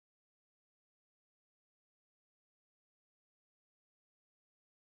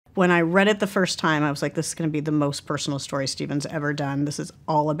When I read it the first time, I was like, this is going to be the most personal story Steven's ever done. This is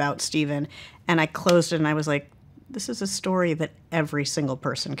all about Steven. And I closed it and I was like, this is a story that every single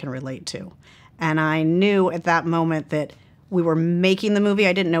person can relate to. And I knew at that moment that we were making the movie.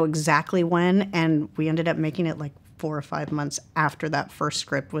 I didn't know exactly when, and we ended up making it like 4 or 5 months after that first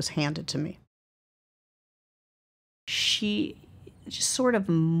script was handed to me. She just sort of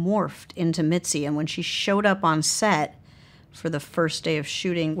morphed into Mitzi, and when she showed up on set for the first day of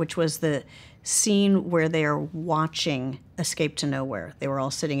shooting, which was the scene where they are watching Escape to Nowhere. They were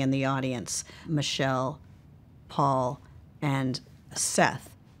all sitting in the audience, Michelle, Paul, and Seth.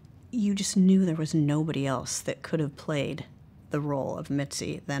 You just knew there was nobody else that could have played the role of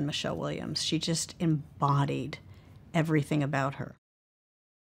Mitzi than Michelle Williams. She just embodied everything about her.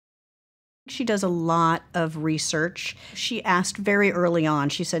 She does a lot of research. She asked very early on,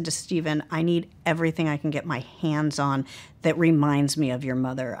 she said to Steven, I need everything I can get my hands on that reminds me of your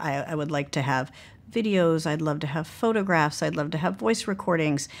mother. I would like to have videos, I'd love to have photographs, I'd love to have voice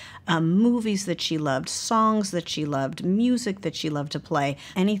recordings, movies that she loved, songs that she loved, music that she loved to play,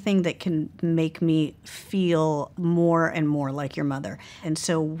 anything that can make me feel more and more like your mother. And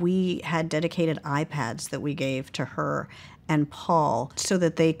so we had dedicated iPads that we gave to her and Paul so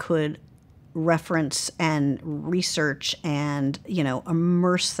that they could reference and research and,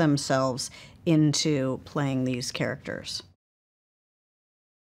 immerse themselves into playing these characters.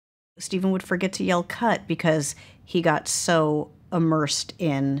 Steven would forget to yell cut because he got so immersed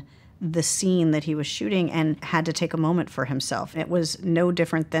in the scene that he was shooting and had to take a moment for himself. It was no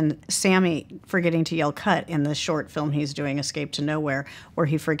different than Sammy forgetting to yell cut in the short film he's doing, Escape to Nowhere, where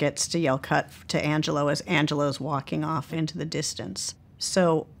he forgets to yell cut to Angelo as Angelo's walking off into the distance.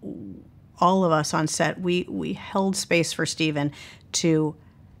 So all of us on set, we held space for Steven to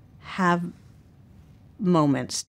have moments.